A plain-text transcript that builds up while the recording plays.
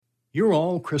Your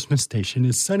all Christmas station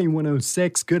is Sunny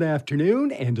 106. Good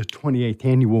afternoon, and the 28th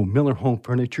annual Miller Home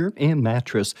Furniture and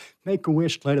Mattress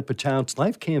Make-A-Wish Light Up a Child's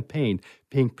Life campaign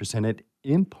being presented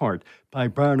in part by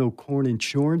Brian O'Corn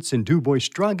Insurance and Du Bois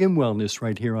Drug and Wellness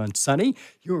right here on Sunny,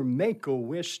 your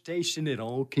Make-A-Wish station. It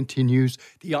all continues.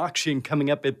 The auction coming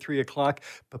up at 3 o'clock.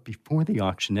 But before the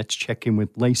auction, let's check in with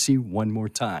Lacey one more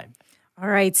time. All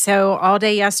right, so all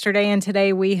day yesterday and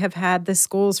today we have had the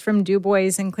schools from Du Bois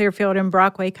and Clearfield and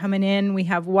Brockway coming in. We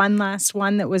have one last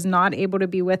one that was not able to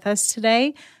be with us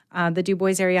today, the Du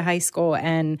Bois Area High School.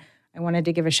 And I wanted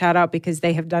to give a shout out because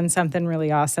they have done something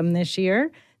really awesome this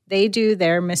year. They do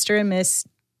their Mr. and Miss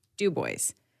Du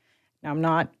Bois. Now, I'm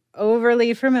not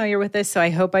overly familiar with this, so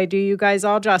I hope I do you guys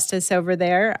all justice over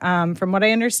there. From what I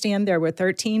understand, there were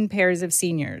 13 pairs of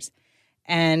seniors,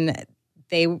 and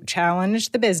they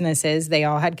challenged the businesses. They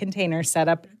all had containers set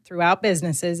up throughout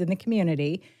businesses in the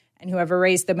community, and whoever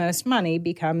raised the most money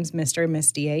becomes Mr. and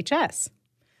Miss DHS.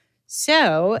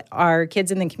 So our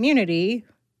kids in the community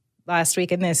last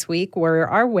week and this week were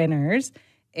our winners.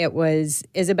 It was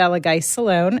Isabella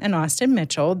Geist-Salone and Austin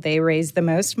Mitchell. They raised the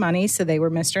most money, so they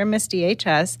were Mr. and Miss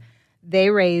DHS. They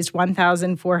raised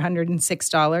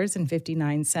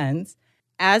 $1,406.59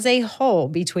 as a whole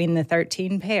between the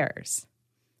 13 pairs.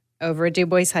 Over at Du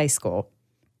Bois High School,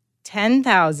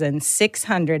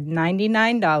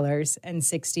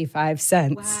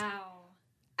 $10,699.65. Wow.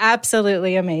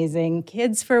 Absolutely amazing.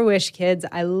 Kids for Wish Kids.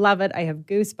 I love it. I have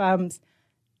goosebumps.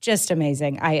 Just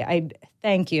amazing. I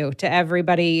thank you to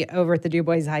everybody over at the Du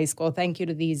Bois High School. Thank you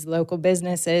to these local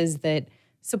businesses that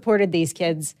supported these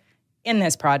kids in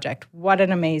this project. What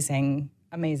an amazing,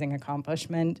 amazing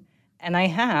accomplishment. And I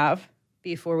have,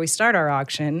 before we start our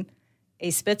auction, a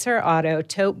Spitzer Auto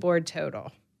tote board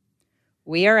total.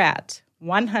 We are at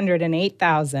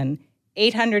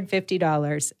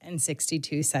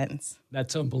 $108,850.62.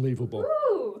 That's unbelievable.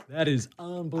 Woo. That is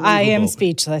unbelievable. I am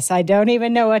speechless. I don't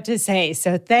even know what to say.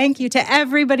 So thank you to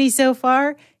everybody so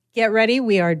far. Get ready.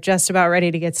 We are just about ready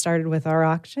to get started with our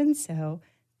auction. So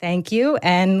thank you,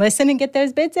 and listen and get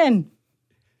those bids in.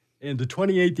 And the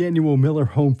 28th annual Miller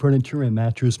Home Furniture and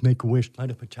Mattress Make-A-Wish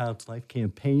Light Up a Child's Life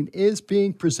campaign is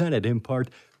being presented in part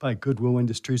by Goodwill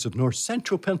Industries of North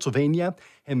Central Pennsylvania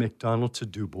and McDonald's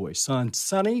of Du Bois on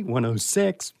Sunny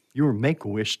 106, your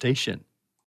Make-A-Wish station.